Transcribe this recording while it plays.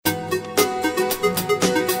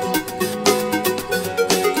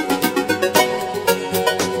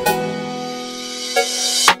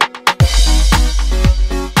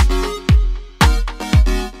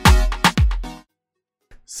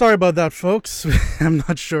Sorry about that, folks. I'm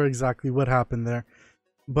not sure exactly what happened there.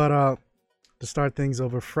 But to start things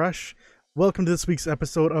over fresh, welcome to this week's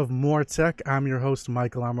episode of More Tech. I'm your host,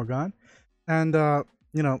 Michael Amargan. And,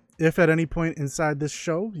 if at any point inside this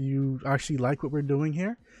show you actually like what we're doing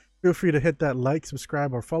here, feel free to hit that like,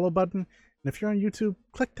 subscribe, or follow button. And if you're on YouTube,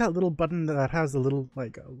 click that little button that has the little,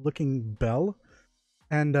 looking bell.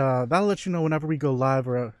 And that'll let you know whenever we go live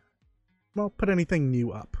or, put anything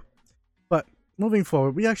new up. But moving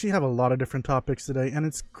forward, we actually have a lot of different topics today, and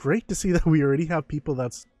it's great to see that we already have people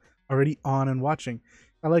that's already on and watching.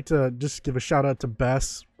 I'd like to just give a shout out to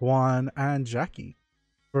Bess, Juan, and Jackie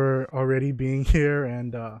for already being here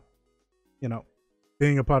and,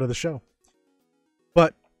 being a part of the show.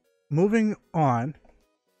 But moving on,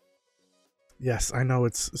 yes, I know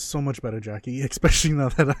it's so much better, Jackie, especially now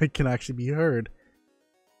that I can actually be heard.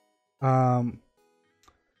 But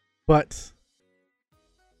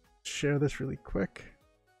share this really quick,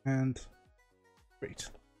 and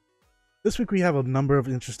great. This week we have a number of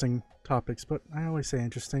interesting topics, but I always say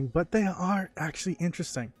interesting, but they are actually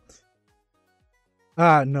interesting.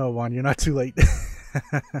 No, Juan, you're not too late.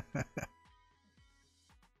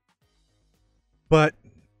 But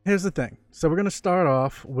here's the thing. So we're gonna start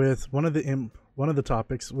off with one of the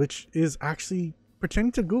topics, which is actually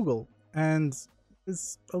pertaining to Google, and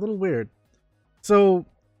is a little weird. So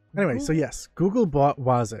anyway, so yes, Google bought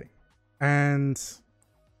Waze, and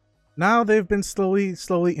now they've been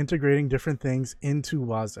slowly integrating different things into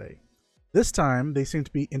Waze. This time, they seem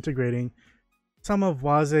to be integrating some of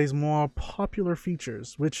Waze's more popular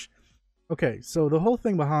features, which, okay, so the whole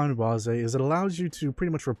thing behind Waze is it allows you to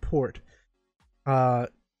pretty much report,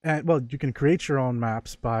 you can create your own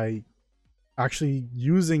maps by actually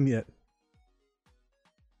using it.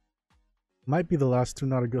 Might be the last two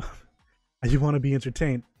not a good. You want to be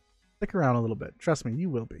entertained, stick around a little bit. Trust me,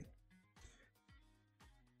 you will be.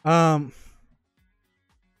 But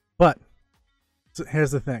so here's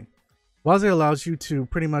the thing. Waze allows you to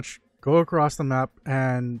pretty much go across the map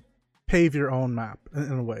and pave your own map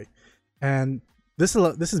in a way. And this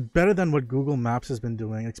is better than what Google Maps has been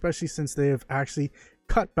doing, especially since they have actually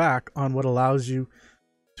cut back on what allows you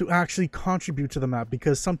to actually contribute to the map,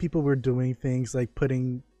 because some people were doing things like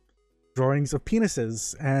putting drawings of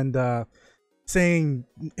penises and saying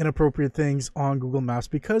inappropriate things on Google Maps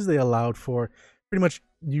because they allowed for pretty much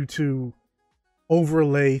you to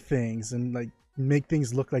overlay things and like make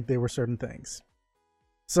things look like they were certain things.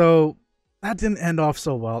 So that didn't end off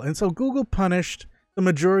so well, and so Google punished the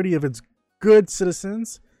majority of its good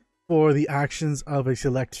citizens for the actions of a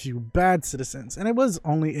select few bad citizens, and it was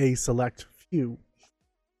only a select few.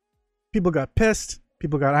 People got pissed,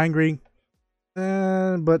 people got angry,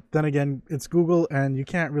 but then again, it's Google and you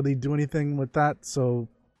can't really do anything with that, so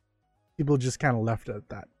people just kind of left it at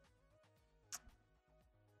that.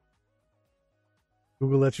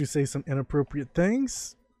 Google lets you say some inappropriate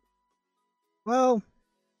things. Well,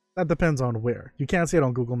 that depends on where. You can't say it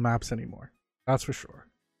on Google Maps anymore. That's for sure.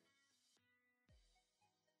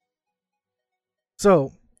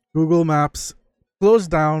 So, Google Maps closed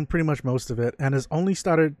down pretty much most of it and has only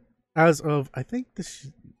started as of, I think,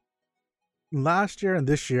 last year and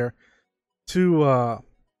this year to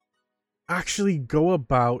actually go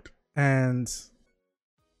about and,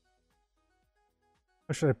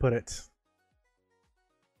 how should I put it?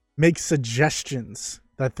 Make suggestions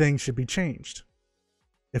that things should be changed.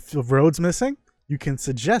 If the road's missing, you can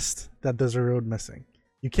suggest that there's a road missing.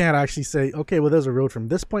 You can't actually say, okay, well, there's a road from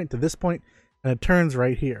this point to this point, and it turns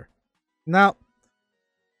right here. Now,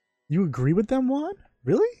 you agree with them, Juan?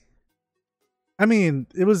 Really? I mean,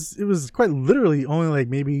 it was quite literally only like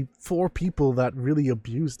maybe 4 people that really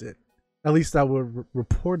abused it. At least that were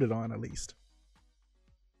reported on, at least.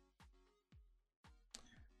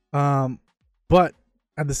 But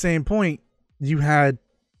at the same point, you had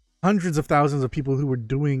hundreds of thousands of people who were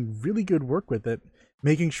doing really good work with it,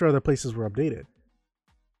 making sure their places were updated.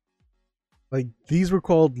 Like, these were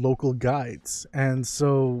called local guides. And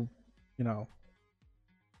so,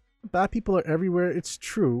 bad people are everywhere. It's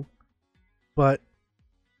true. But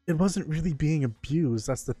it wasn't really being abused.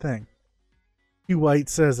 That's the thing. Hugh White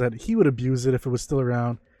says that he would abuse it if it was still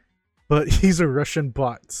around. But he's a Russian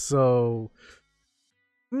bot. So,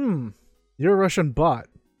 you're a Russian bot.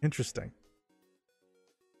 Interesting.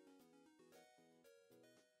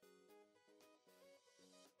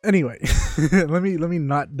 Anyway, let me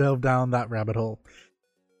not delve down that rabbit hole.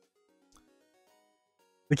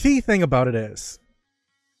 The key thing about it is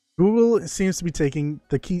Google seems to be taking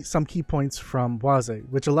some key points from Waze,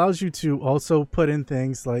 which allows you to also put in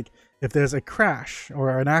things like if there's a crash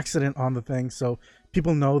or an accident on the thing, so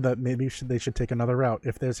people know that maybe they should take another route.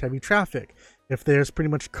 If there's heavy traffic, if there's pretty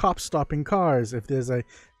much cops stopping cars, if there's a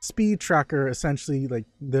speed tracker, essentially like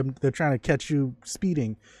they're trying to catch you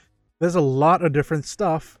speeding. There's a lot of different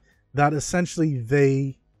stuff that essentially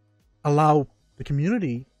they allow the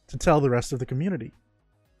community to tell the rest of the community.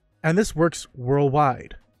 And this works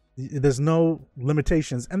worldwide. There's no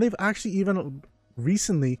limitations. And they've actually even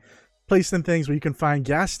recently placed in things where you can find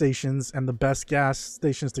gas stations and the best gas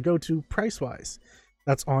stations to go to price-wise.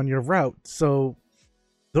 That's on your route. So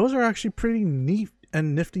those are actually pretty neat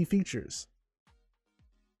and nifty features.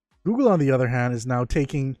 Google, on the other hand, is now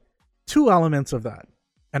taking two elements of that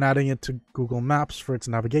and adding it to Google Maps for its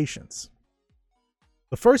navigations.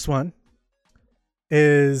 The first one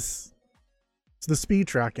is the speed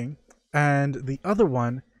tracking, and the other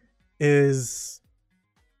one is,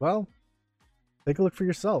 well, take a look for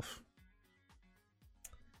yourself.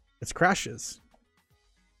 It's crashes.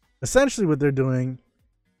 Essentially what they're doing,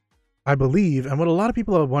 I believe, and what a lot of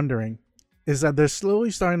people are wondering, is that they're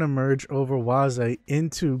slowly starting to merge over Waze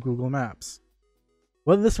into Google Maps.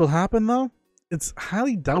 Whether this will happen, though, it's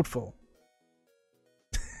highly doubtful.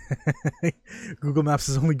 Google Maps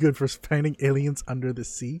is only good for finding aliens under the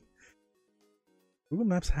sea. Google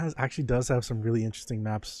Maps actually does have some really interesting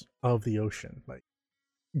maps of the ocean. Like,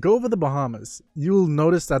 go over the Bahamas. You'll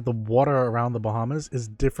notice that the water around the Bahamas is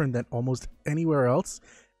different than almost anywhere else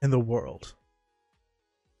in the world.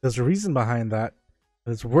 There's a reason behind that.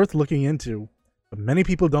 It's worth looking into, but many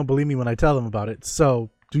people don't believe me when I tell them about it, so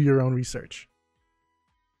do your own research.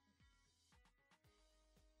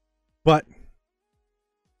 But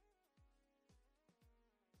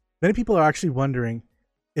many people are actually wondering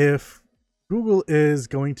if Google is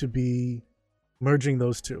going to be merging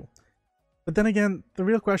those two. But then again, the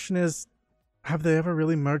real question is, have they ever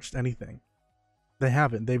really merged anything? They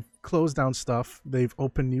haven't. They've closed down stuff. They've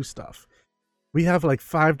opened new stuff. We have like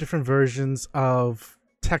 5 different versions of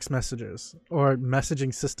text messages or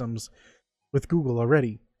messaging systems with Google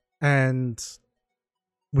already. And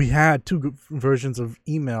we had 2 versions of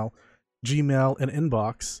email, Gmail and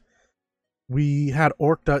Inbox. We had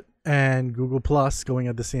Orkut and Google Plus going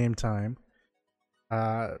at the same time.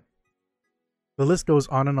 The list goes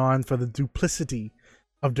on and on for the duplicity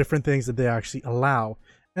of different things that they actually allow.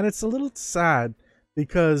 And it's a little sad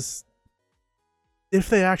because if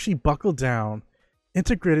they actually buckled down,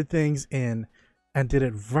 integrated things in, and did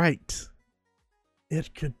it right,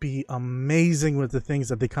 it could be amazing with the things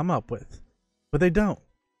that they come up with. But they don't.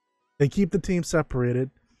 They keep the team separated,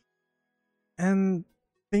 and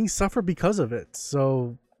things suffer because of it.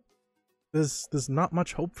 So there's not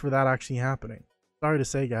much hope for that actually happening. Sorry to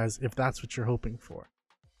say, guys, if that's what you're hoping for.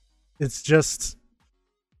 It's just,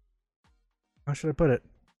 how should I put it?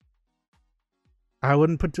 I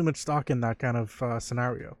wouldn't put too much stock in that kind of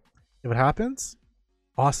scenario. If it happens,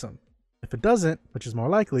 awesome. If it doesn't, which is more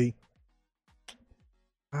likely,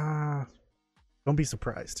 don't be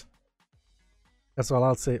surprised. That's all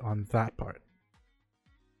I'll say on that part.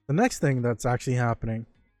 The next thing that's actually happening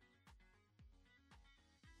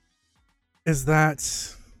is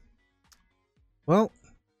that, well,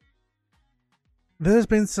 there's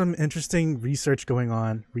been some interesting research going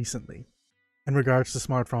on recently in regards to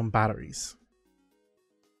smartphone batteries.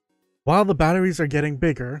 While the batteries are getting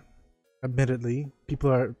bigger, admittedly,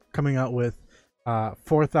 people are coming out with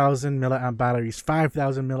 4,000 milliamp batteries,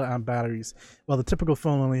 5,000 milliamp batteries, while the typical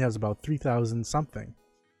phone only has about 3,000 something.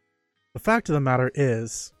 The fact of the matter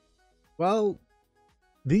is, well,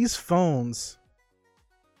 these phones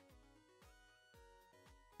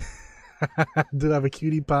do have a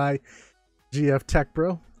cutie pie GF Tech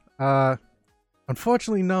Bro.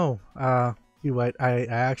 Unfortunately, no. You White, I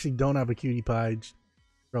actually don't have a cutie pie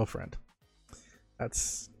girlfriend.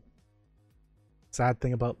 That's a sad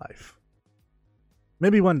thing about life.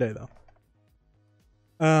 Maybe one day, though.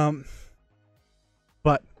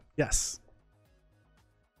 But yes.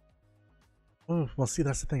 Oh, well, see,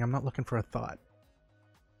 that's the thing. I'm not looking for a thought.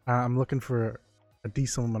 I'm looking for a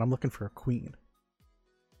decent woman. I'm looking for a queen.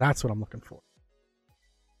 That's what I'm looking for.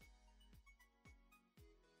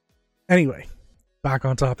 Anyway, back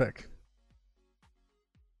on topic.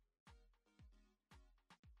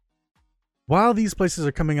 While these places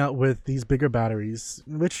are coming out with these bigger batteries,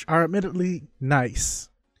 which are admittedly nice,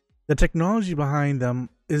 the technology behind them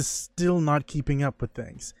is still not keeping up with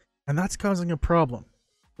things. And that's causing a problem.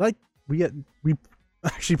 Like we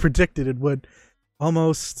actually predicted it would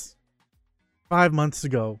almost 5 months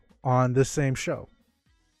ago on this same show.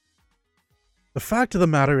 The fact of the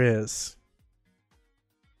matter is,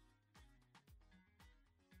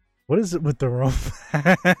 what is it with the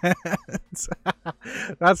romance?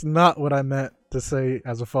 That's not what I meant to say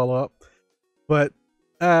as a follow-up. But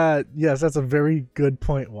Yes, that's a very good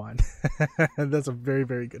point, Juan. That's a very,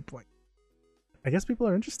 very good point. I guess people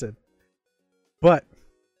are interested. But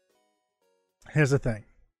here's the thing.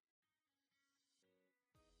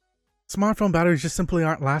 Smartphone batteries just simply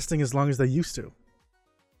aren't lasting as long as they used to.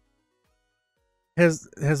 Has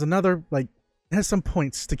another, like, has some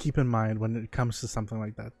points to keep in mind when it comes to something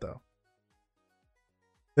like that, though.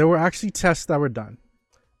 There were actually tests that were done,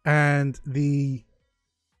 and let's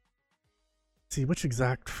see, which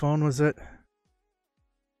exact phone was it?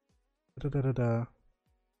 Da-da-da-da.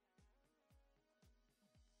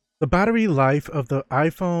 The battery life of the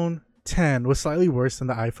iPhone 10 was slightly worse than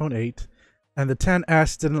the iPhone 8, and the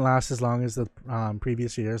 10s didn't last as long as the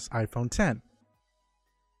previous year's iPhone 10.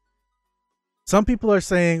 Some people are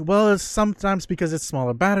saying, well, it's sometimes because it's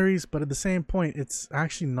smaller batteries, but at the same point, it's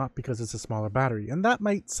actually not because it's a smaller battery. And that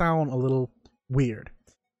might sound a little weird.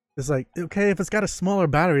 It's like, okay, if it's got a smaller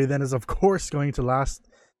battery, then it's of course going to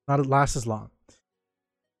not last as long.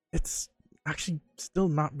 It's actually still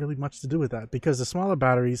not really much to do with that, because the smaller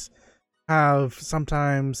batteries have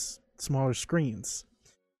sometimes smaller screens.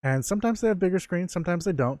 And sometimes they have bigger screens, sometimes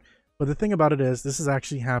they don't. But the thing about it is, this is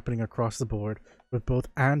actually happening across the board with both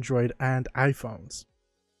Android and iPhones.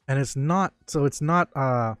 And it's not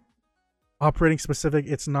operating specific,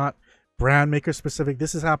 it's not brand maker specific.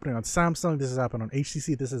 This is happening on Samsung, this is happening on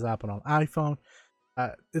HTC, this is happening on iPhone.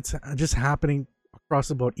 It's just happening across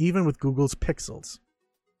the board, even with Google's Pixels.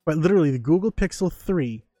 But literally, the Google Pixel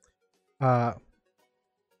 3, I'm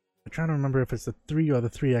trying to remember if it's the 3 or the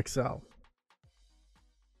 3XL.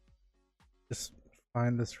 Just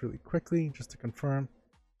find this really quickly, just to confirm.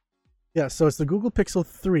 Yeah, so it's the Google Pixel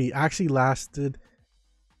 3 actually lasted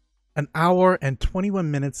an hour and 21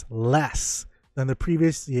 minutes less than the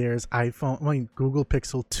previous year's Google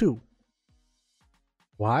Pixel 2.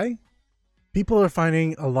 Why? People are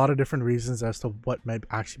finding a lot of different reasons as to what might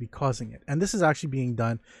actually be causing it. And this is actually being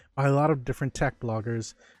done by a lot of different tech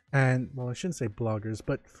bloggers and, well, I shouldn't say bloggers,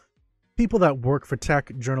 but people that work for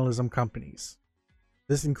tech journalism companies.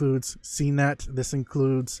 This includes CNET, this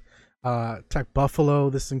includes Tech Buffalo,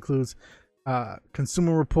 this includes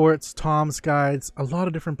Consumer Reports, Tom's Guides, a lot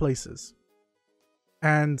of different places.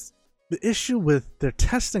 And the issue with their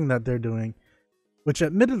testing that they're doing, which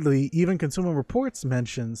admittedly even Consumer Reports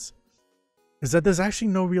mentions, is that there's actually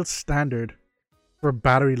no real standard for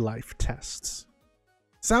battery life tests.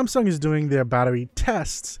 Samsung is doing their battery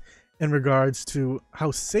tests in regards to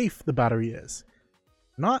how safe the battery is,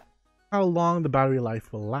 not how long the battery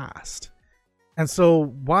life will last. And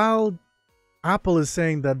so while Apple is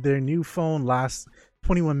saying that their new phone lasts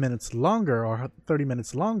 21 minutes longer or 30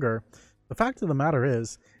 minutes longer, the fact of the matter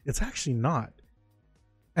is it's actually not.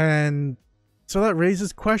 And so that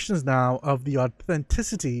raises questions now of the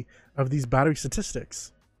authenticity of these battery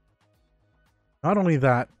statistics. Not only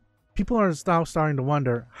that, people are now starting to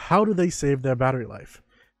wonder, how do they save their battery life?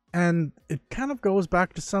 And it kind of goes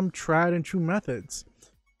back to some tried and true methods.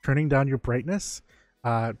 Turning down your brightness,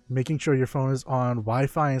 making sure your phone is on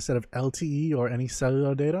Wi-Fi instead of LTE or any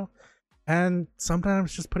cellular data, and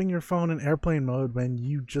sometimes just putting your phone in airplane mode when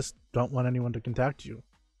you just don't want anyone to contact you,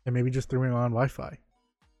 and maybe just throwing on Wi-Fi.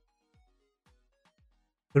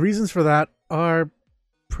 The reasons for that are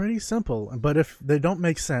pretty simple, but if they don't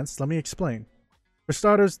make sense, let me explain. For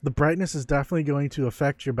starters, the brightness is definitely going to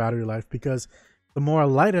affect your battery life, because the more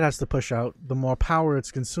light it has to push out, the more power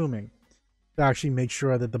it's consuming to actually make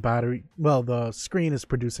sure that the screen is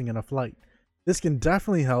producing enough light. This can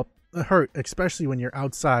definitely hurt, especially when you're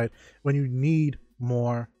outside, when you need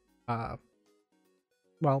more,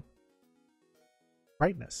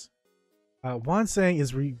 brightness. Juan saying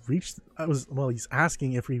he's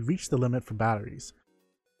asking if we reached the limit for batteries.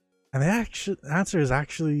 And the answer is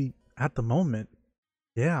actually, at the moment,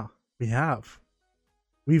 yeah, we have.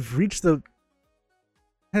 We've reached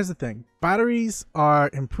Here's the thing. Batteries are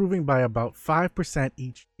improving by about 5%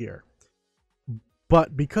 each year.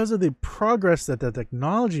 But because of the progress that the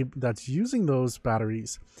technology that's using those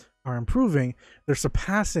batteries are improving, they're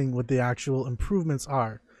surpassing what the actual improvements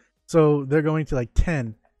are. So they're going to like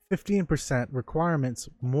 10, 15% requirements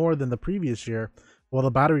more than the previous year, while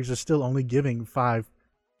the batteries are still only giving 5%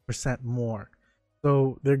 more.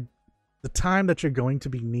 So the time that you're going to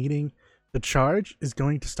be needing to charge is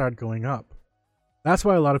going to start going up. That's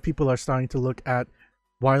why a lot of people are starting to look at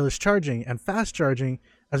wireless charging and fast charging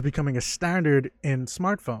as becoming a standard in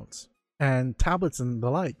smartphones and tablets and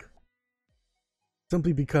the like.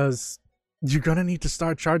 Simply because you're going to need to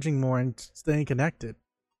start charging more and staying connected.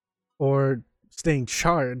 Or staying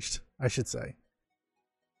charged, I should say.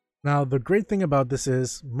 Now, the great thing about this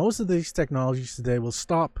is most of these technologies today will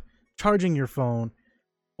stop charging your phone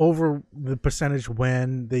over the percentage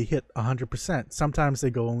when they hit 100%. Sometimes they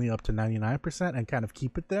go only up to 99% and kind of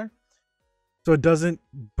keep it there. So it doesn't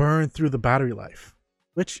burn through the battery life,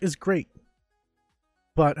 which is great.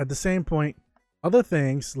 But at the same point, other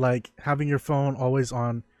things like having your phone always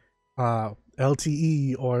on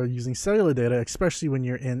LTE or using cellular data, especially when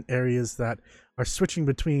you're in areas that are switching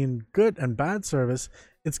between good and bad service,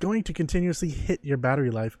 it's going to continuously hit your battery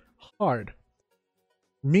life hard.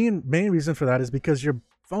 Main reason for that is because your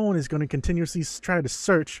phone is going to continuously try to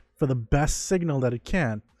search for the best signal that it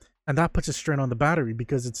can, and that puts a strain on the battery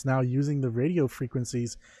because it's now using the radio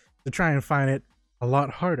frequencies to try and find it a lot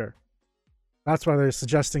harder. That's why they're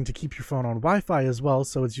suggesting to keep your phone on Wi-Fi as well,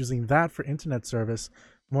 so it's using that for internet service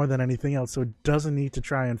more than anything else, so it doesn't need to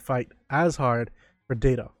try and fight as hard for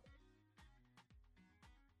data.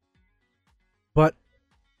 But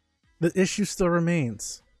the issue still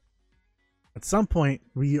remains. At some point,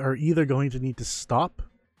 we are either going to need to stop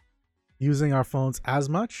using our phones as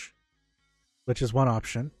much, which is one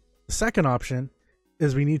option. The second option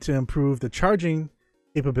is we need to improve the charging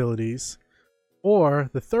capabilities, or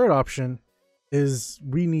the third option is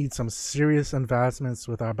we need some serious advancements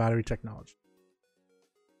with our battery technology.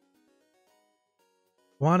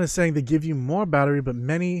 One is saying they give you more battery, but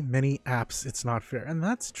many apps, it's not fair. And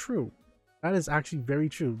that's true. That is actually very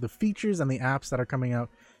true. The features and the apps that are coming out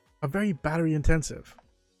are very battery intensive.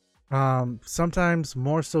 Sometimes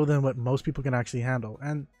more so than what most people can actually handle.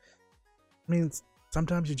 And I mean,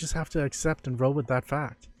 sometimes you just have to accept and roll with that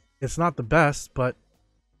fact. It's not the best, but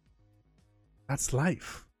that's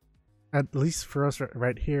life. At least for us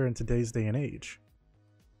right here in today's day and age.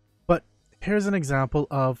 But here's an example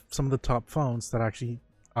of some of the top phones that actually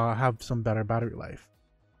have some better battery life.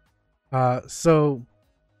 So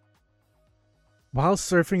while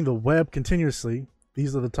surfing the web continuously,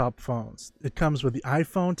 these are the top phones. It comes with the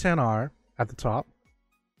iPhone XR at the top,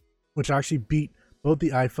 which actually beat both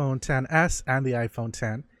the iPhone XS and the iPhone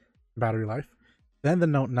X battery life. Then the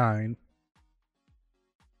Note 9.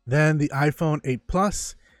 Then the iPhone 8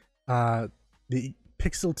 Plus, the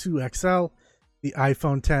Pixel 2 XL, the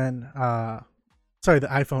iPhone 10, the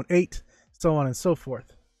iPhone 8, so on and so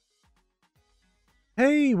forth.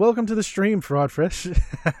 Hey, welcome to the stream, Fraudfresh.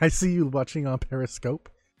 I see you watching on Periscope.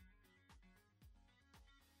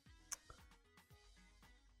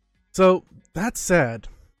 So, that said,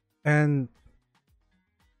 and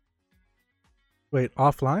wait,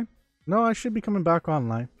 offline? No, I should be coming back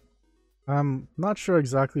online. I'm not sure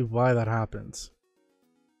exactly why that happens.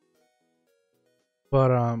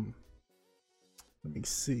 But, let me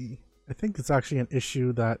see. I think it's actually an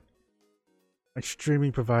issue that my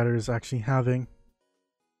streaming provider is actually having.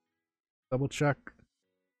 Double check.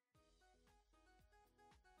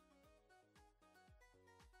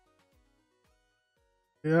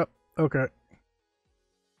 Yep, okay.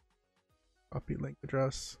 Copy link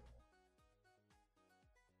address.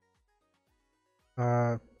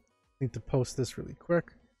 Need to post this really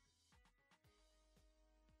quick.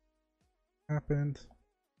 Happened.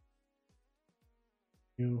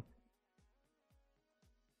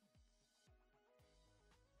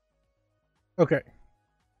 Okay.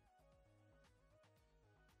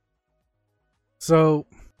 So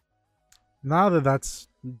now that that's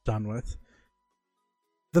done with,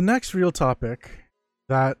 the next real topic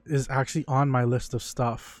that is actually on my list of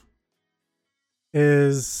stuff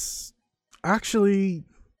is actually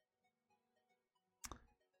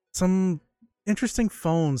some interesting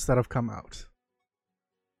phones that have come out.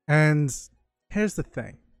 And here's the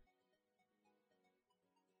thing.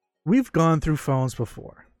 We've gone through phones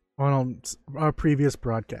before on our previous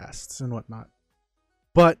broadcasts and whatnot.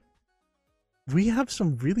 But we have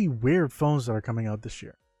some really weird phones that are coming out this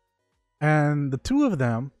year. And the two of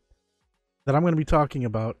them that I'm going to be talking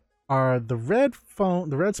about are the red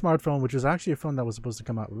smartphone, which is actually a phone that was supposed to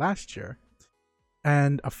come out last year,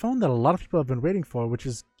 and a phone that a lot of people have been waiting for, which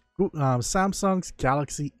is Samsung's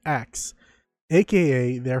Galaxy X,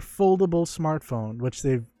 aka their foldable smartphone, which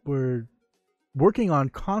they were working on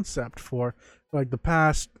concept for like the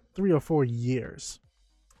past 3 or 4 years,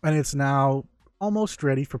 and it's now almost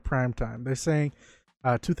ready for prime time. They're saying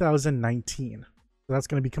 2019, so that's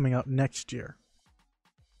going to be coming out next year.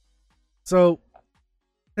 So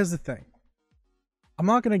here's the thing. I'm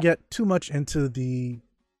not going to get too much into the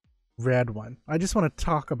red one. I just want to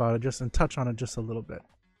talk about it and touch on it just a little bit.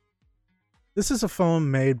 This is a phone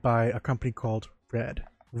made by a company called Red.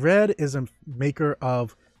 Red is a maker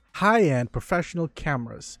of high-end professional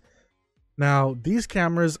cameras. Now, these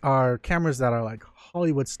cameras that are like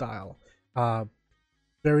Hollywood style,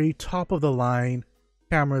 very top of the line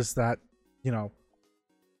cameras that, you know,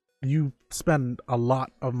 you spend a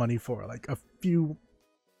lot of money for, like a few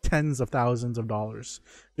tens of thousands of dollars,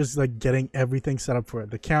 just like getting everything set up for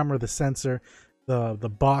it, the camera, the sensor,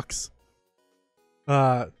 the box.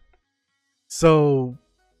 So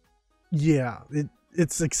yeah,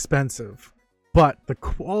 it's expensive, but the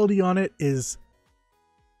quality on it is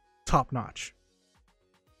top notch.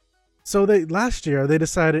 So last year they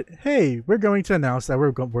decided, hey, we're going to announce that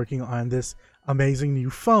we're working on this amazing new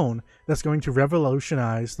phone that's going to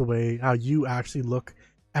revolutionize the way how you actually look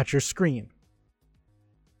at your screen.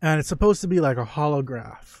 And it's supposed to be like a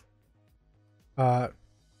holograph,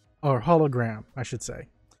 or hologram, I should say,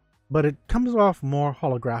 but it comes off more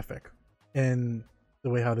holographic in the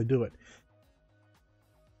way how they do it.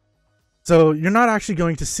 So you're not actually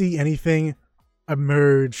going to see anything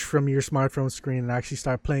emerge from your smartphone screen and actually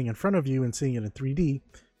start playing in front of you and seeing it in 3D.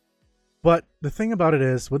 But the thing about it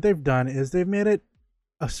is, what they've done is they've made it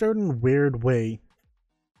a certain weird way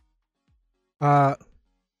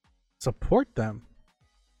support them.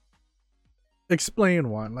 Explain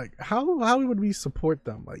one. Like, how would we support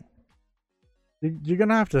them? Like, you're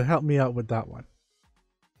gonna have to help me out with that one.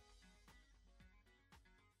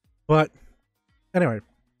 But anyway,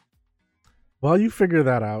 while you figure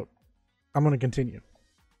that out, I'm going to continue.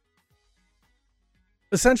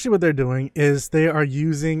 Essentially what they're doing is they are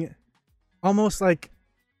using almost like,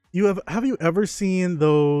 have you ever seen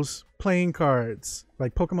those playing cards,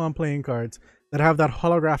 like Pokemon playing cards, that have that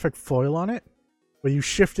holographic foil on it, where you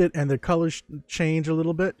shift it and the colors change a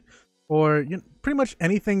little bit? Or pretty much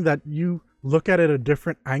anything that you look at a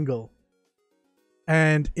different angle,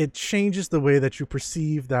 and it changes the way that you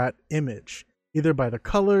perceive that image, either by the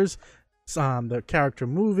colors, the character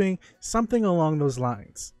moving, something along those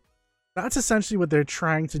lines. That's essentially what they're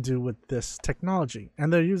trying to do with this technology,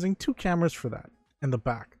 and they're using 2 cameras for that in the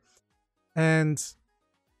back. And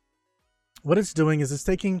what it's doing is it's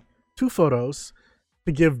taking 2 photos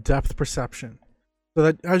to give depth perception, so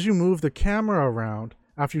that as you move the camera around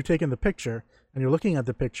after you've taken the picture and you're looking at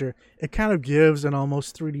the picture, it kind of gives an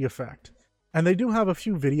almost 3D effect. And they do have a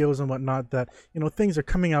few videos and whatnot that, things are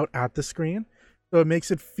coming out at the screen, so it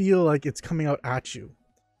makes it feel like it's coming out at you.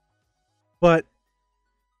 But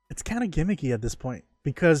it's kind of gimmicky at this point,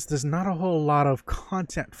 because there's not a whole lot of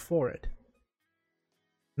content for it.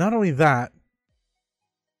 Not only that,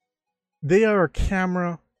 they are a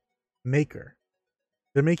camera maker.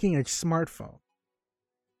 They're making a smartphone.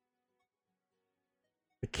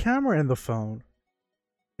 The camera in the phone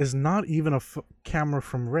is not even a camera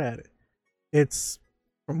from Red. It's,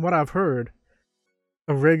 from what I've heard,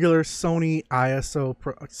 a regular Sony ISO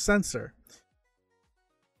sensor.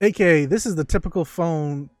 AKA, this is the typical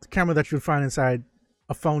phone camera that you would find inside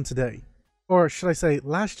a phone today. Or should I say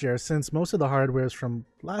last year, since most of the hardware is from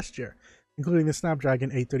last year, including the Snapdragon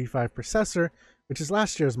 835 processor, which is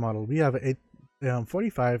last year's model. We have an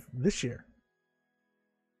 845 this year.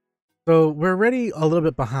 So we're already a little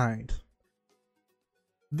bit behind.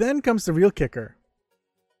 Then comes the real kicker.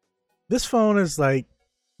 This phone is like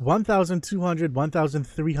 $1,200,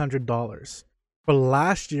 $1,300 for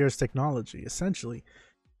last year's technology, essentially.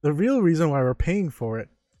 The real reason why we're paying for it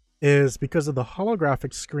is because of the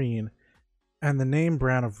holographic screen and the name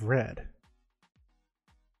brand of Red.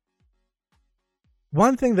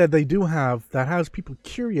 One thing that they do have that has people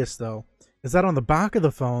curious, though, is that on the back of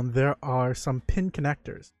the phone there are some pin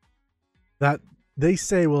connectors that they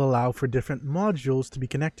say will allow for different modules to be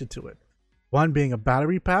connected to it. One being a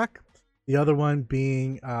battery pack, the other one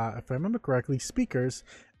being, if I remember correctly, speakers.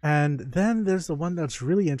 And then there's the one that's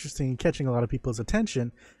really interesting and catching a lot of people's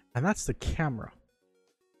attention, and that's the camera.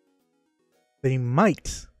 They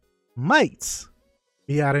might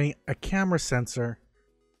be adding a camera sensor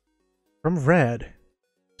from Red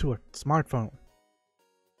to a smartphone.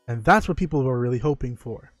 And that's what people were really hoping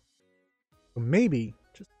for. So maybe,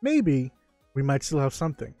 just maybe, we might still have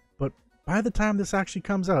something. But by the time this actually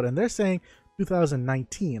comes out, and they're saying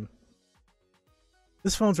 2019,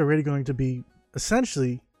 this phone's already going to be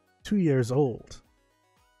essentially 2 years old.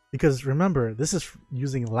 Because remember, this is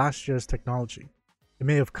using last year's technology. It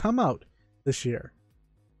may have come out this year,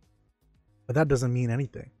 but that doesn't mean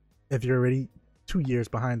anything if you're already 2 years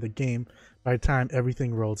behind the game by the time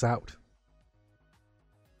everything rolls out.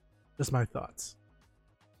 Just my thoughts.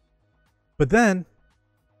 But then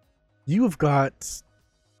you've got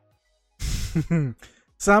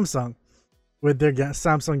Samsung with their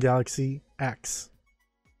Samsung Galaxy X.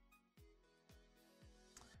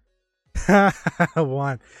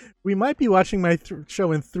 One, we might be watching my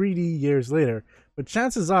show in 3D years later, but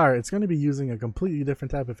chances are it's going to be using a completely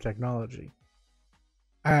different type of technology.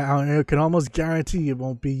 I can almost guarantee it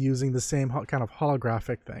won't be using the same kind of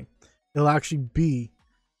holographic thing. It'll actually be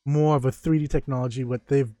more of a 3D technology, what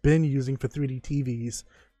they've been using for 3D TVs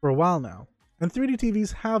for a while now. And 3D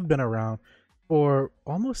TVs have been around for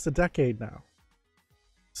almost a decade now.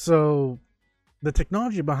 So the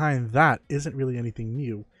technology behind that isn't really anything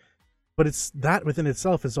new, but it's that within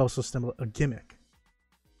itself is also still a gimmick.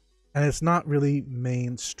 And it's not really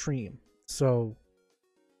mainstream. So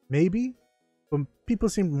maybe, but people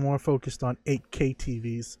seem more focused on 8K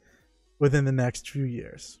TVs within the next few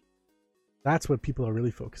years. That's what people are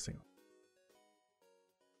really focusing on.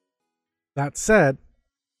 That said,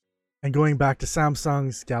 and going back to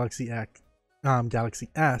Samsung's Galaxy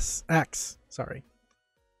X, sorry.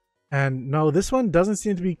 And no, this one doesn't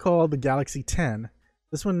seem to be called the Galaxy 10.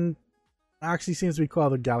 This one actually seems to be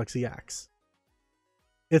called the Galaxy X.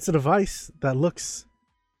 It's a device that looks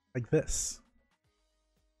like this.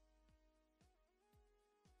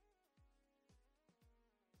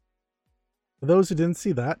 For those who didn't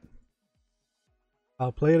see that,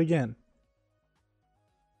 I'll play it again.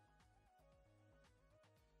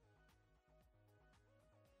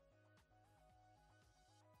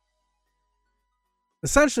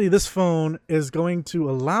 Essentially, this phone is going to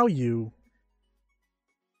allow you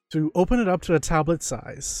to open it up to a tablet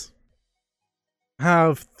size,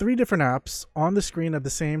 have 3 different apps on the screen at the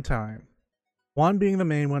same time, one being the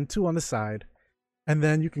main one, 2 on the side, and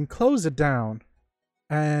then you can close it down,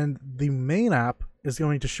 and the main app is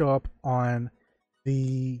going to show up on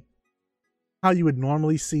the how you would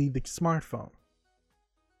normally see the smartphone.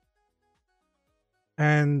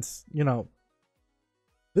 And, you know,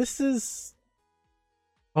 this is...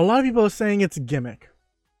 a lot of people are saying it's a gimmick.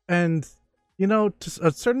 And, you know, to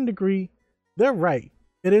a certain degree, they're right.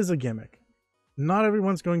 It is a gimmick. Not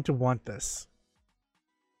everyone's going to want this.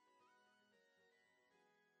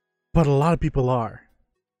 But a lot of people are.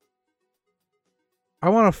 I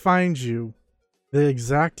want to find you the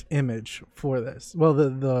exact image for this. Well,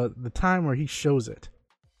 the time where he shows it.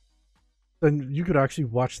 Then you could actually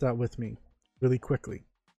watch that with me really quickly.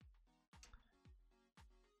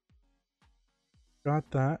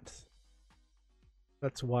 Got that.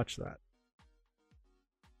 Let's watch that.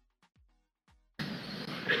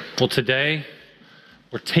 Well, today,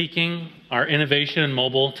 we're taking our innovation in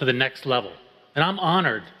mobile to the next level. And I'm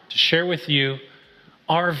honored to share with you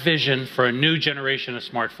our vision for a new generation of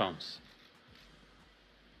smartphones.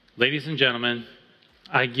 Ladies and gentlemen,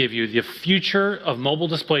 I give you the future of mobile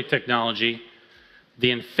display technology,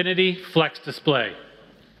 the Infinity Flex Display.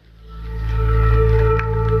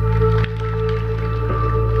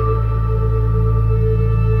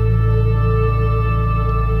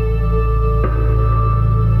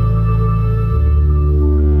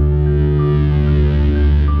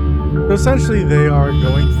 So essentially, they are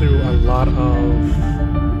going through a lot of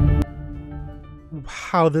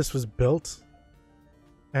how this was built.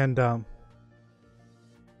 And I'm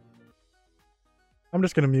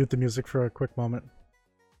just going to mute the music for a quick moment.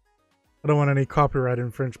 I don't want any copyright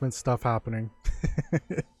infringement stuff happening.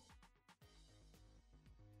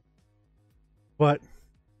 But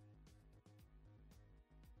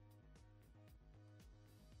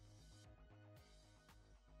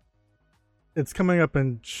it's coming up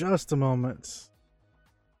in just a moment.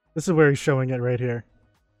 This is where he's showing it right here.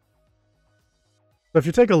 So if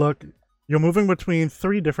you take a look, you're moving between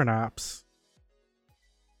 3 different apps.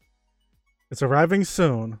 It's arriving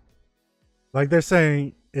soon. Like they're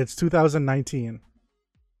saying, it's 2019.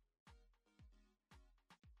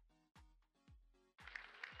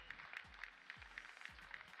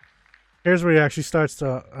 Here's where he actually starts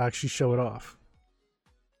to actually show it off.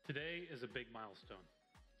 Today is a big milestone.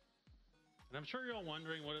 And I'm sure you're all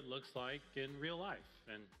wondering what it looks like in real life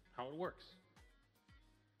and how it works.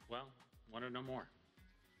 Well, want to know more?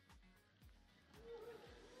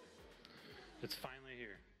 It's finally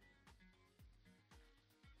here.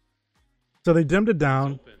 So they dimmed it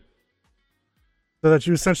down so that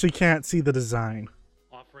you essentially can't see the design.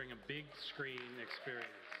 Offering a big screen experience.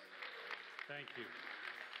 Thank you.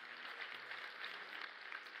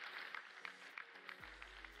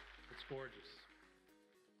 It's gorgeous.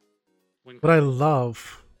 What I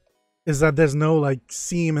love is that there's no like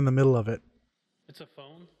seam in the middle of it. It's a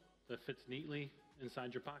phone that fits neatly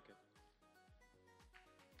inside your pocket.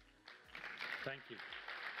 Thank you.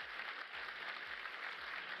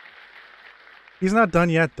 He's not done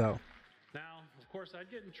yet, though. Now, of course,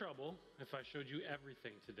 I'd get in trouble if I showed you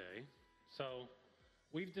everything today. So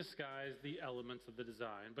we've disguised the elements of the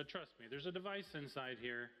design. But trust me, there's a device inside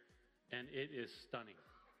here, and it is stunning.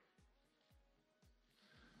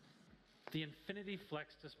 The Infinity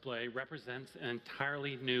Flex Display represents an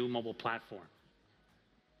entirely new mobile platform.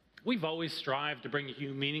 We've always strived to bring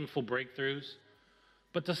you meaningful breakthroughs.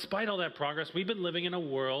 But despite all that progress, we've been living in a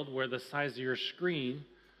world where the size of your screen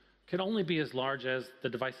could only be as large as the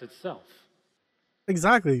device itself.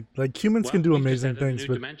 Exactly. Like humans can do We've just amazing entered a things new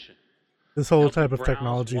with dimension. this whole Help you type of browse,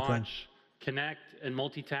 technology thing. watch, connect, and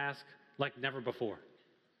multitask like never before.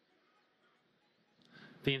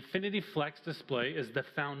 The Infinity Flex display is the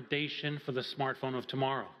foundation for the smartphone of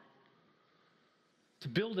tomorrow. To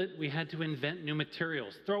build it, we had to invent new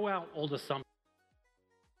materials, throw out old assumptions.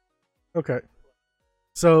 Okay.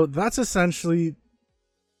 So that's essentially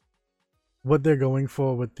what they're going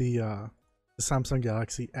for with the Samsung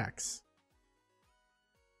Galaxy X.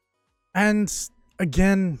 And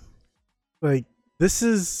again, like, this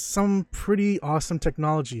is some pretty awesome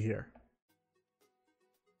technology here.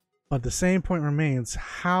 But the same point remains,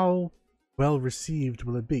 how well received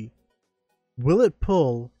will it be? Will it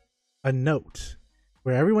pull a Note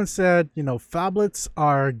where everyone said, you know, phablets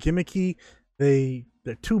are gimmicky,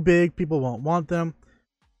 they're too big, people won't want them.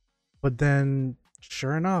 But then,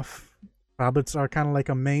 sure enough, phablets are kind of like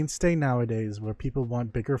a mainstay nowadays where people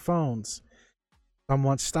want bigger phones. Some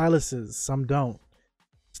want styluses, some don't.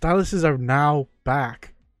 Styluses are now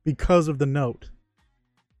back because of the Note.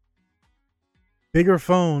 Bigger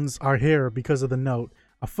phones are here because of the Note.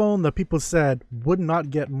 A phone that people said would not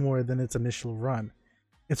get more than its initial run.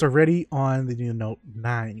 It's already on the new Note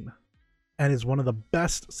 9 and is one of the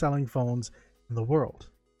best selling phones in the world.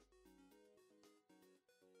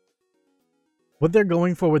 What they're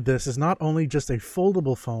going for with this is not only just a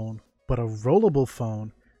foldable phone, but a rollable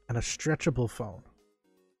phone and a stretchable phone.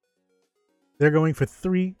 They're going for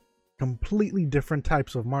 3 completely different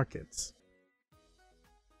types of markets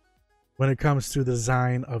when it comes to the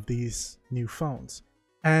design of these new phones.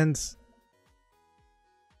 And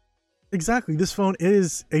exactly, this phone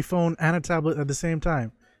is a phone and a tablet at the same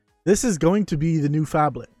time. This is going to be the new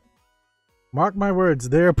phablet. Mark my words,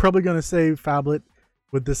 they're probably going to say phablet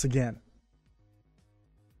with this again.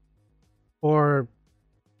 Or,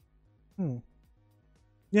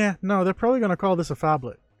 yeah, no, they're probably going to call this a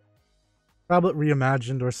phablet. Phablet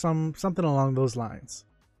reimagined or something along those lines.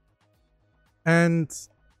 And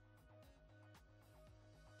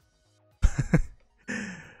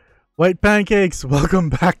White Pancakes, welcome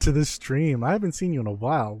back to the stream. I haven't seen you in a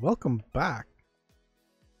while. Welcome back.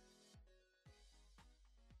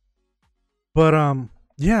 But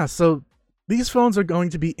yeah, so these phones are going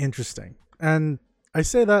to be interesting. And I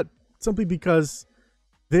say that simply because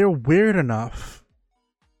they're weird enough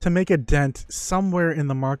to make a dent somewhere in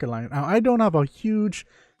the market line. Now, I don't have a huge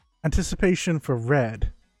anticipation for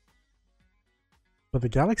Red, but the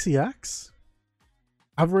Galaxy X,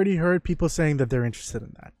 I've already heard people saying that they're interested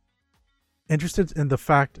in that. Interested in the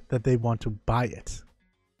fact that they want to buy it.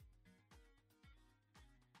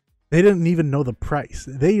 They didn't even know the price.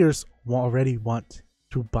 They just already want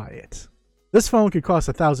to buy it. This phone could cost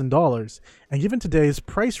 $1,000, and given today's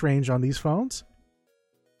price range on these phones,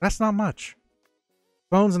 that's not much.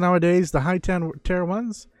 Phones nowadays, the high tier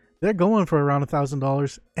ones, they're going for around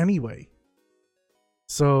 $1,000 anyway.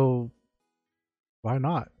 So, why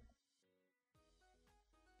not?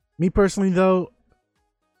 Me personally, though,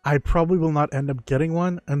 I probably will not end up getting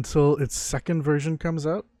one until its second version comes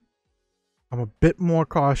out. I'm a bit more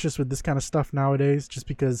cautious with this kind of stuff nowadays, just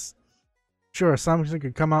because, sure, Samsung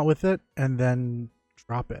could come out with it and then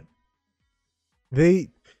drop it. They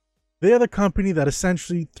are the company that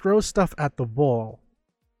essentially throws stuff at the wall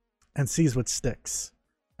and sees what sticks,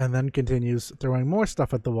 and then continues throwing more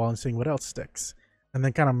stuff at the wall and seeing what else sticks, and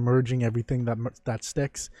then kind of merging everything that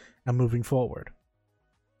sticks and moving forward.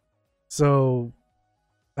 So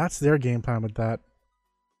that's their game plan with that.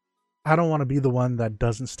 I don't want to be the one that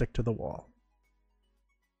doesn't stick to the wall.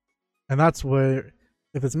 And that's where,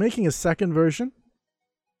 if it's making a second version,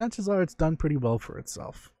 chances are it's done pretty well for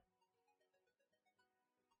itself.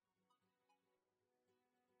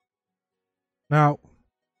 Now,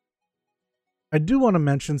 I do want to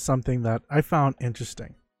mention something that I found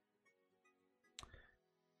interesting.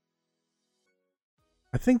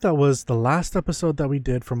 I think that was the last episode that we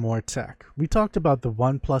did for More Tech. We talked about the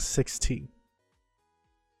OnePlus 6T.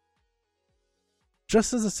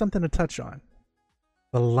 Just as something to touch on,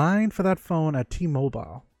 the line for that phone at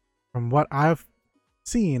T-Mobile, from what I've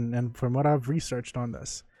seen and from what I've researched on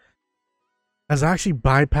this, has actually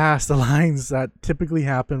bypassed the lines that typically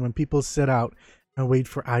happen when people sit out and wait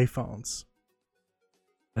for iPhones.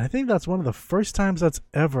 And I think that's one of the first times that's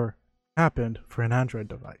ever happened for an Android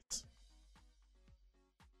device.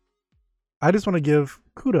 I just want to give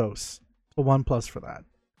kudos to OnePlus for that.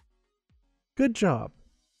 Good job.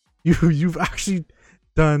 You've actually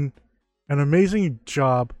done an amazing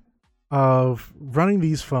job of running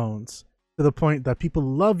these phones to the point that people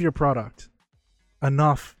love your product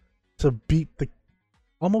enough to beat the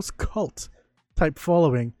almost cult type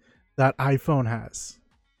following that iPhone has,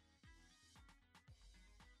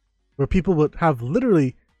 where people would have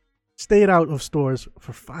literally stayed out of stores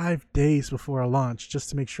for 5 days before a launch just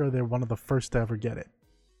to make sure they're one of the first to ever get it.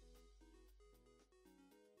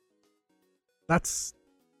 That's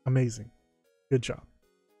amazing. Good job.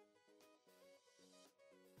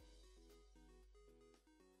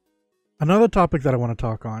 Another topic that I want to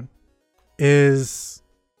talk on is,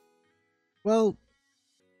 well,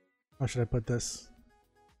 how should I put this?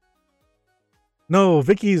 No,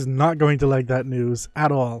 Vicky's not going to like that news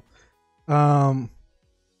at all. When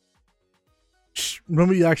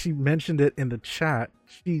we actually mentioned it in the chat,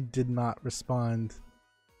 she did not respond.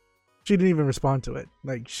 She didn't even respond to it.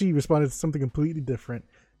 Like, she responded to something completely different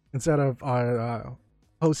instead of our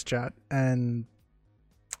host chat, and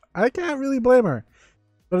I can't really blame her.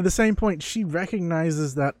 But at the same point, she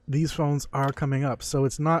recognizes that these phones are coming up, so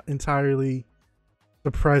it's not entirely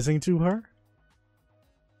surprising to her.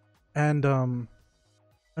 And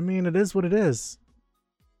I mean, it is what it is.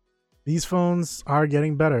 These phones are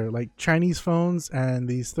getting better. Like, Chinese phones and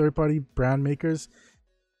these third-party brand makers,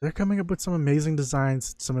 they're coming up with some amazing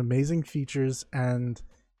designs, some amazing features, and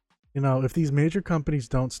you know, if these major companies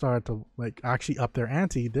don't start to like actually up their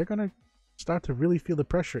ante, they're gonna start to really feel the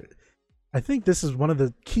pressure. I think this is one of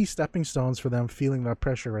the key stepping stones for them feeling that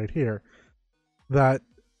pressure right here. That,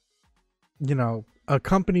 you know, a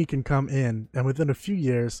company can come in and within a few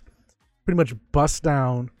years pretty much bust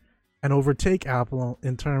down and overtake Apple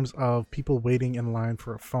in terms of people waiting in line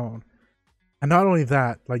for a phone. And not only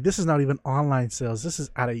that, like, this is not even online sales. This is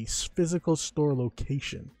at a physical store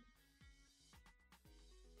location.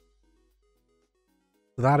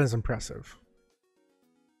 That is impressive.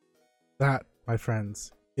 That, my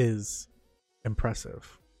friends, is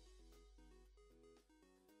impressive.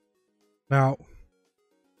 Now,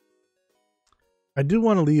 I do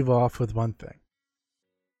want to leave off with one thing.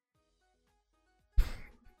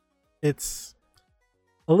 It's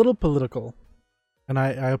a little political, and I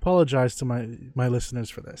apologize to my listeners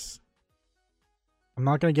for this. I'm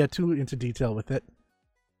not going to get too into detail with it,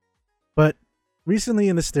 but recently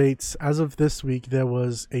in the States, as of this week, there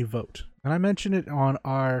was a vote, and I mentioned it on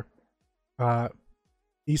our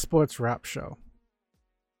esports rap show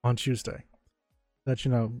on Tuesday, that, you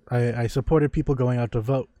know, I supported people going out to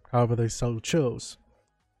vote however they so chose.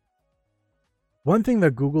 One thing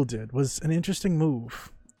that Google did was an interesting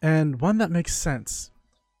move, and one that makes sense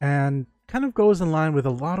and kind of goes in line with a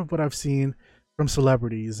lot of what I've seen from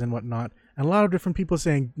celebrities and whatnot, and a lot of different people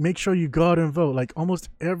saying, make sure you go out and vote. Like, almost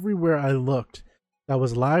everywhere I looked that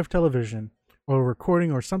was live television or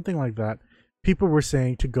recording or something like that, people were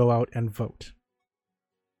saying to go out and vote.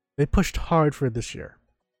 They pushed hard for it this year.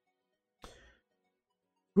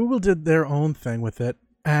 Google did their own thing with it,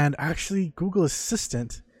 and actually Google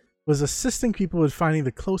Assistant was assisting people with finding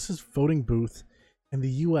the closest voting booth in the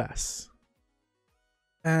US.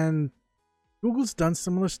 And Google's done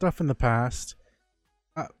similar stuff in the past,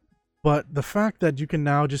 but the fact that you can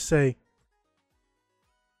now just say,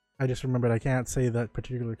 I just remembered I can't say that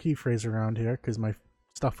particular key phrase around here because my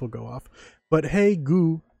stuff will go off, but hey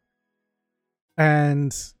Goo,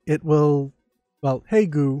 and it will, well, hey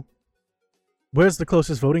Goo, where's the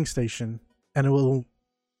closest voting station? And it will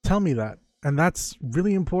tell me that. And that's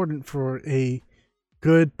really important for a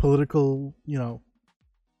good political, you know,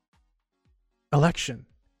 election.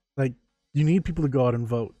 Like, you need people to go out and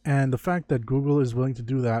vote. And the fact that Google is willing to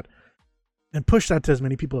do that and push that to as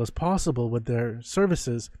many people as possible with their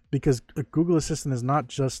services, because a Google Assistant is not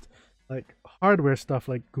just like hardware stuff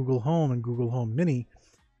like Google Home and Google Home Mini.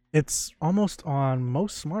 It's almost on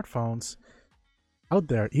most smartphones out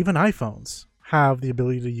there. Even iPhones have the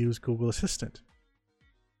ability to use Google Assistant.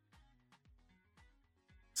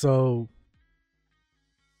 So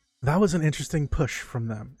that was an interesting push from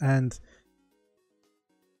them, and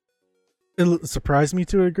it surprised me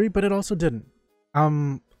to a degree, but it also didn't.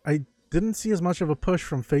 I didn't see as much of a push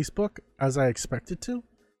from Facebook as I expected to,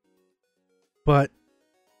 but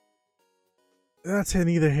that's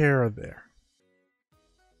neither here or there.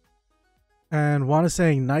 And Juan is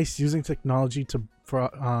saying, nice using technology for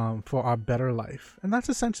our better life, and that's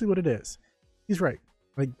essentially what it is. He's right.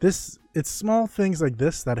 Like this, it's small things like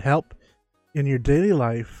this that help in your daily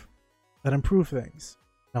life that improve things.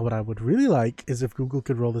 Now, what I would really like is if Google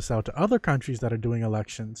could roll this out to other countries that are doing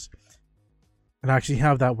elections and actually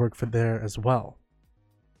have that work for there as well.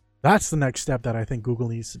 That's the next step that I think Google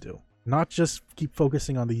needs to do. Not just keep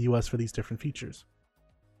focusing on the US for these different features.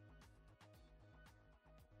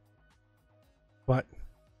 But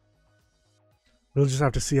we'll just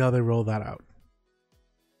have to see how they roll that out.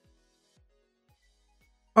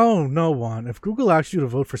 Oh, no one. If Google asked you to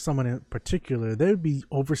vote for someone in particular, they would be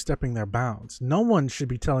overstepping their bounds. No one should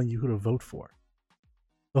be telling you who to vote for.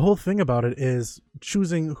 The whole thing about it is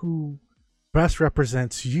choosing who best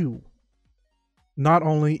represents you, not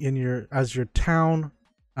only in your town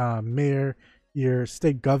mayor, your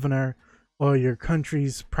state governor, or your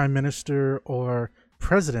country's prime minister or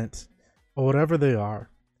president, or whatever they are.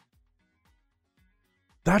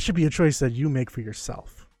 That should be a choice that you make for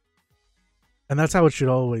yourself. And that's how it should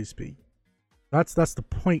always be. That's the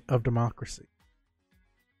point of democracy.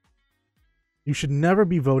 You should never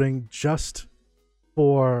be voting just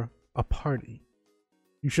for a party.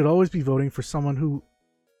 You should always be voting for someone who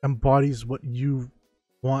embodies what you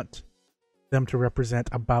want them to represent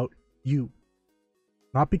about you.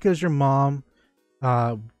 Not because your mom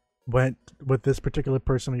went with this particular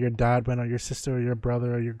person, or your dad went, or your sister, or your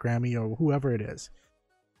brother, or your Grammy, or whoever it is.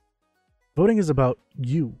 Voting is about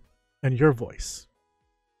you and your voice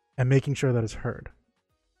and making sure that it's heard.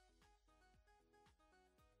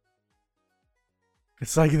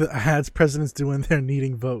 It's like the ads presidents do when they're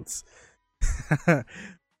needing votes.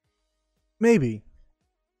 Maybe.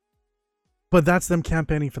 But that's them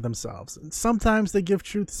campaigning for themselves. Sometimes they give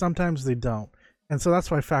truth, sometimes they don't. And so that's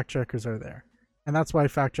why fact checkers are there. And that's why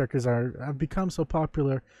fact checkers have become so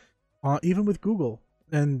popular, even with Google,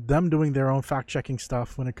 and them doing their own fact checking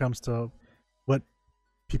stuff when it comes to what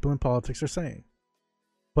people in politics are saying.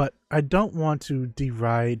 But I don't want to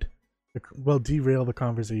derail the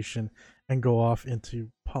conversation and go off into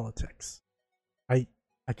politics. I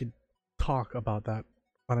could talk about that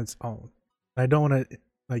on its own. I don't want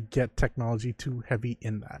to get technology too heavy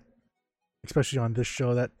in that, especially on this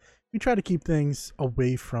show that we try to keep things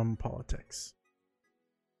away from politics.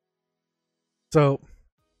 So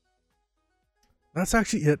that's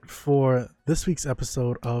actually it for this week's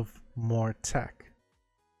episode of More Tech.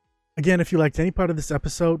 Again, if you liked any part of this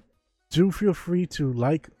episode, do feel free to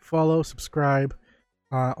like, follow, subscribe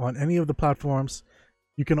on any of the platforms.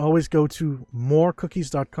 You can always go to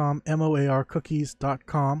morecookies.com,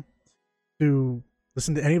 moarcookies.com, to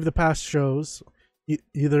listen to any of the past shows,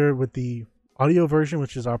 either with the audio version,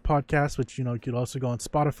 which is our podcast, which you could also go on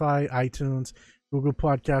Spotify, iTunes, Google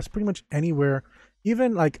Podcasts, pretty much anywhere.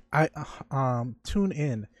 Even Tune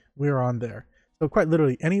In, we're on there. So quite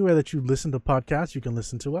literally anywhere that you listen to podcasts, you can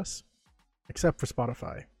listen to us, except for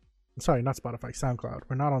Spotify. Sorry, not Spotify, SoundCloud.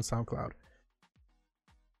 We're not on SoundCloud.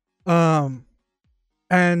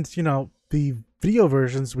 And the video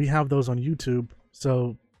versions, we have those on YouTube.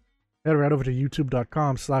 So head right over to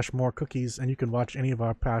youtube.com/morecookies and you can watch any of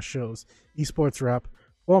our past shows, Esports Rap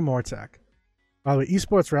or More Tech. By the way,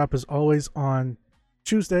 Esports Rap is always on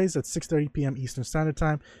Tuesdays at 6:30 p.m. Eastern Standard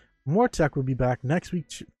Time. More Tech will be back next week,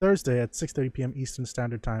 Thursday at 6:30 p.m. Eastern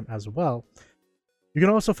Standard Time as well. You can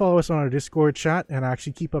also follow us on our Discord chat and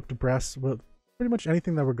actually keep up to breast with pretty much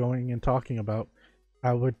anything that we're going and talking about.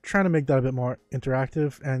 We're trying to make that a bit more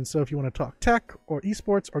interactive, and so if you want to talk tech or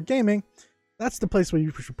esports or gaming, that's the place where you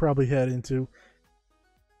should probably head into.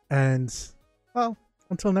 And, well,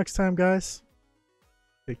 until next time, guys,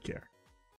 take care.